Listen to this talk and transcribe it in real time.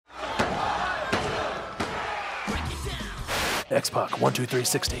X-Pac,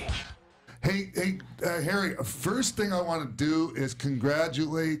 12360. Hey, Harry, first thing I want to do is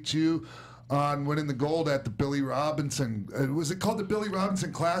congratulate you on winning the gold at the Billy Robinson. Was it called the Billy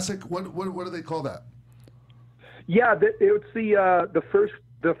Robinson Classic? What do they call that? Yeah, it's the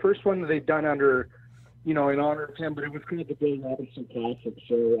first one that they've done under, in honor of him, but it was called the Billy Robinson Classic.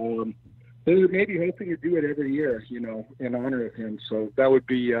 So they were maybe hoping to do it every year, in honor of him. So that would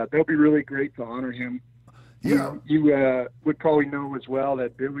be really great to honor him. Yeah, you would probably know as well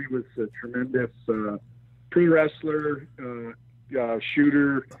that Billy was a tremendous pro wrestler,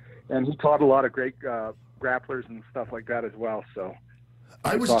 shooter, and he taught a lot of great grapplers and stuff like that as well. So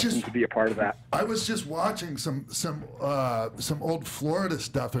I was awesome just to be a part of that. I was just watching some old Florida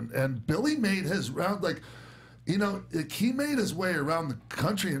stuff, and Billy made his round he made his way around the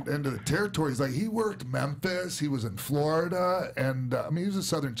country and into the territories. Like, he worked Memphis, he was in Florida, and he was a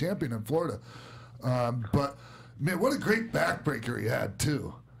Southern champion in Florida. But man, what a great backbreaker he had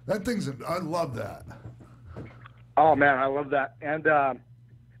too. I love that. Oh man, I love that. And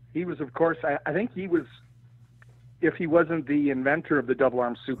he was, of course, I think he was, if he wasn't the inventor of the double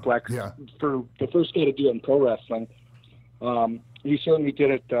arm suplex, for the first guy to do it in pro wrestling, he certainly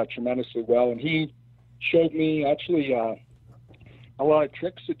did it tremendously well. And he showed me actually a lot of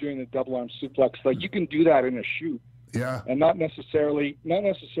tricks of doing the double arm suplex. Like, you can do that in a shoot. Yeah. And not necessarily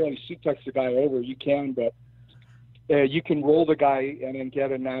suplex the guy over. You can, but you can roll the guy and then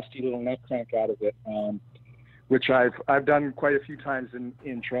get a nasty little neck crank out of it, which I've done quite a few times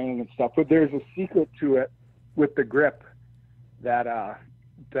in training and stuff. But there's a secret to it with the grip that I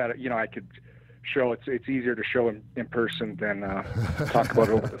could show. It's easier to show in person than talk about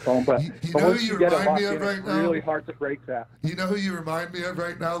it over the phone. But once you get it locked in, it's really hard to break that. You know who you remind me of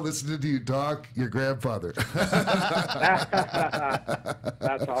right now, listening to you talk? Your grandfather.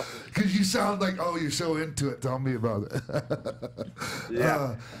 That's awesome. Because you sound like, oh, you're so into it. Tell me about it.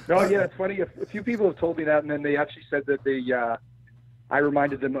 Yeah. It's funny. A few people have told me that, and then they actually said that I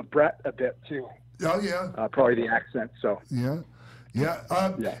reminded them of Brett a bit too. Oh yeah. Probably the accent. So. Yeah. Yeah.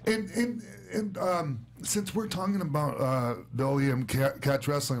 And since we're talking about Billy and catch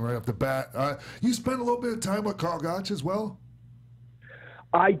wrestling right off the bat, you spent a little bit of time with Karl Gotch as well?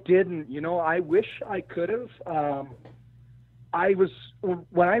 I didn't. I wish I could have.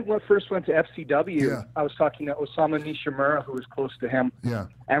 When I first went to FCW, I was talking to Osama Nishimura, who was close to him. Yeah.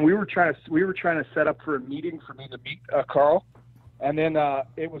 And we were trying to set up for a meeting for me to meet Karl. And then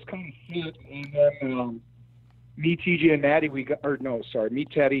it was kind of fit, and then me, TJ, and Natty, me,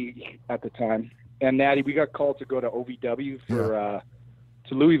 Teddy at the time, and Natty, we got called to go to OVW to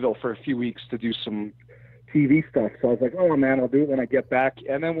Louisville for a few weeks to do some TV stuff. So I was like, oh man, I'll do it when I get back.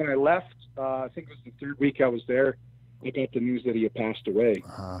 And then when I left, I think it was the third week I was there, I got the news that he had passed away.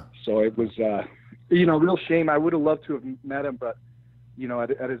 So it was, real shame. I would have loved to have met him, but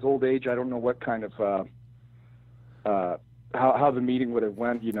at his old age, I don't know what kind of how the meeting would have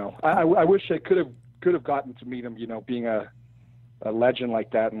went. I wish I could have gotten to meet him, being a legend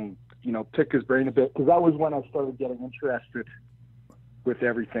like that, and pick his brain a bit, because that was when I started getting interested with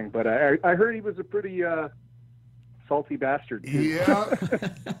everything. But I heard he was a pretty salty bastard too.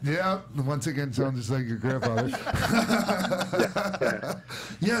 Yeah. Once again, sounds just like your grandfather.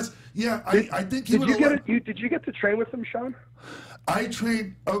 Yes. Yeah. I think he did you get to train with him, Sean? I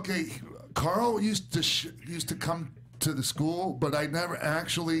trained. Okay, Karl used to come to the school, but I never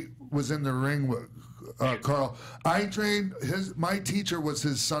actually was in the ring with Karl. I trained my teacher was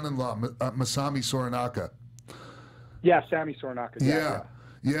his son-in-law, Masami Soranaka. Yeah, Sammy Soranaka.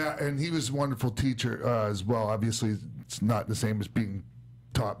 Yeah, and he was a wonderful teacher as well. Obviously, it's not the same as being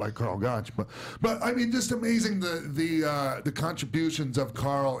taught by Karl Gotch, but I mean, just amazing the contributions of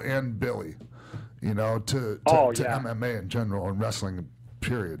Karl and Billy, to MMA in general and wrestling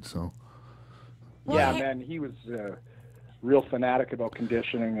period. So. Yeah, man, he was a real fanatic about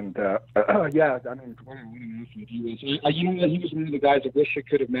conditioning, and I mean, what an athlete he was. He was one of the guys I wish I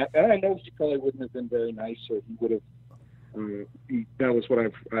could have met. And I know he probably wouldn't have been very nice, or he would have. That was what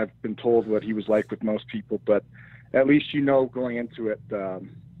I've been told what he was like with most people, but at least going into it,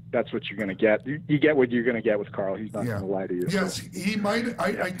 that's what you're going to get. You get what you're going to get with Karl. He's not going to lie to you. Yes, he might.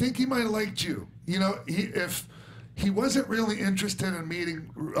 I think he might have liked you. If he wasn't really interested in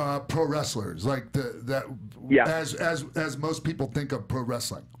meeting pro wrestlers as most people think of pro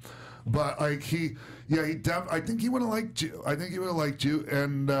wrestling, but like I think he would have liked you. I think he would have liked you,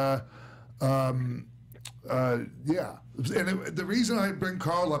 and Yeah, and the reason I bring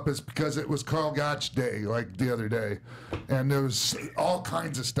Carl up is because it was Carl Gotch Day, like the other day, and there was all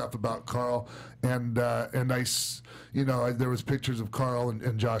kinds of stuff about Carl, and you know, there was pictures of Carl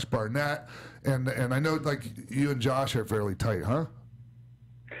and Josh Barnett, and I know like you and Josh are fairly tight, huh?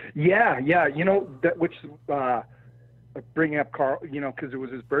 Yeah, you know that which bringing up Carl, you know, because it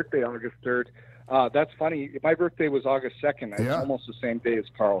was his birthday, August 3rd. That's funny. My birthday was August 2nd. It's almost the same day as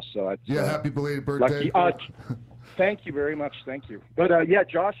Carl. So it's, happy belated birthday. Lucky. Thank you very much. Thank you. But yeah,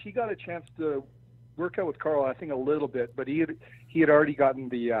 Josh, he got a chance to work out with Carl, I think a little bit, but he had already gotten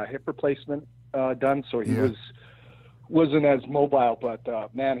the hip replacement done, so he wasn't as mobile.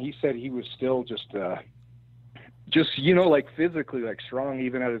 But man, he said he was still just you know, like physically like strong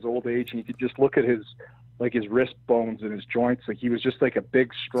even at his old age, and you could just look at his wrist bones and his joints. Like he was just like a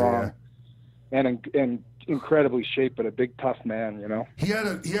big, strong. And incredibly shaped, but a big tough man, you know. He had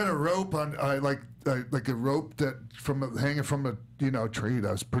a rope on like a rope that hanging from a tree that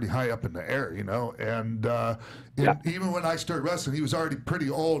was pretty high up in the air, you know. And even when I started wrestling, he was already pretty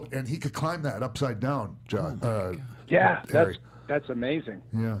old, and he could climb that upside down. That's amazing.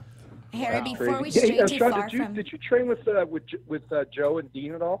 Yeah. Harry, before we stray too far from... Did you train with Joe and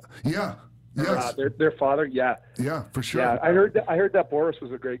Dean at all? Yeah. Yes. Their father, yeah, for sure. Yeah, I heard that Boris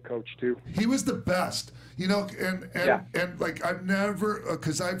was a great coach too. He was the best, you know, and like I've never,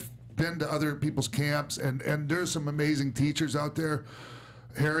 because I've been to other people's camps, and there's some amazing teachers out there,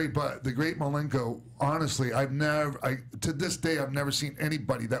 Harry. But the great Malenko, honestly, to this day I've never seen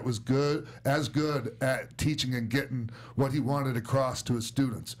anybody that was as good at teaching and getting what he wanted across to his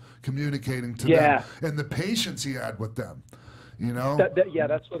students, communicating to them, and the patience he had with them. You know,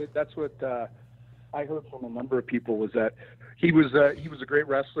 that's what I heard from a number of people, was that he was a great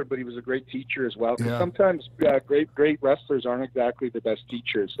wrestler, but he was a great teacher as well. 'Cause sometimes great wrestlers aren't exactly the best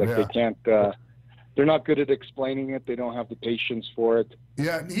teachers. Like they can't, they're not good at explaining it. They don't have the patience for it.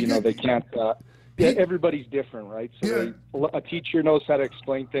 Yeah, you know, they can't. Everybody's different, right? So a teacher knows how to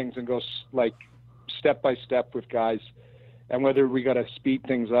explain things and goes like step by step with guys, and whether we got to speed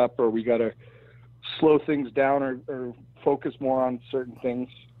things up or we got to slow things down or focus more on certain things,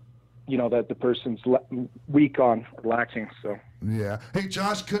 you know, that the person's weak on or lacking. So hey,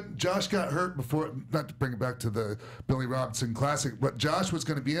 Josh got hurt before, not to bring it back to the Billy Robinson Classic, but Josh was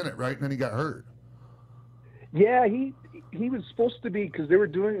going to be in it, right? And then he got hurt. Yeah, he was supposed to be, because they were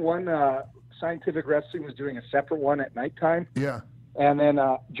doing one, Scientific Wrestling was doing a separate one at nighttime. Yeah. And then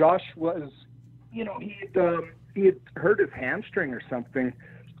Josh was, you know, he had hurt his hamstring or something,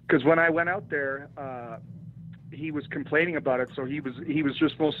 because when I went out there, he was complaining about it, so he was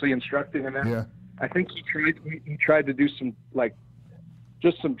just mostly instructing, and then I think he tried to do some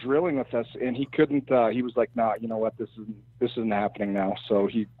just some drilling with us, and he couldn't. He was like, "Nah, you know what? This isn't happening now." So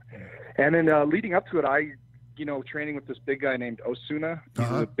and then leading up to it, training with this big guy named Osuna.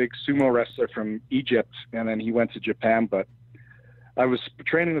 He's a big sumo wrestler from Egypt, and then he went to Japan. But I was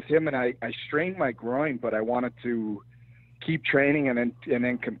training with him, and I strained my groin, but I wanted to keep training and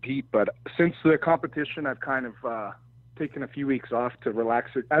then compete. But since the competition, I've kind of taken a few weeks off to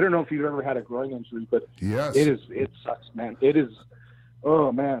relax it. I don't know if you've ever had a groin injury, but it sucks, man. It is,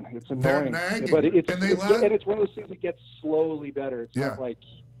 oh man, it's annoying. But it's one of those things that gets slowly better. It's not like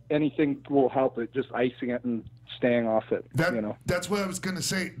anything will help it, just icing it and staying off it. That's what I was going to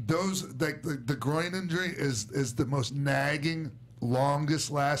say. Those the groin injury is the most nagging,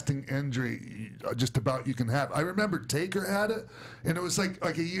 longest lasting injury just about you can have. I remember Taker had it, and it was like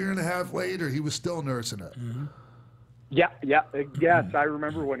a year and a half later he was still nursing it. Mm-hmm. Yes, I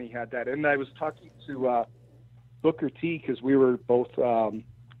remember when he had that. And I was talking to Booker T, because we were both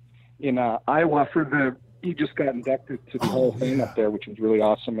in Iowa he just got inducted to the Hall of Fame up there, which was really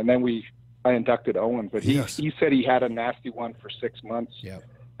awesome. And then I inducted Owen, but he said he had a nasty one for 6 months,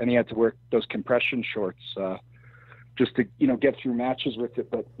 and he had to wear those compression shorts just to get through matches with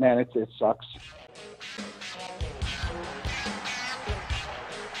it. But man, it sucks.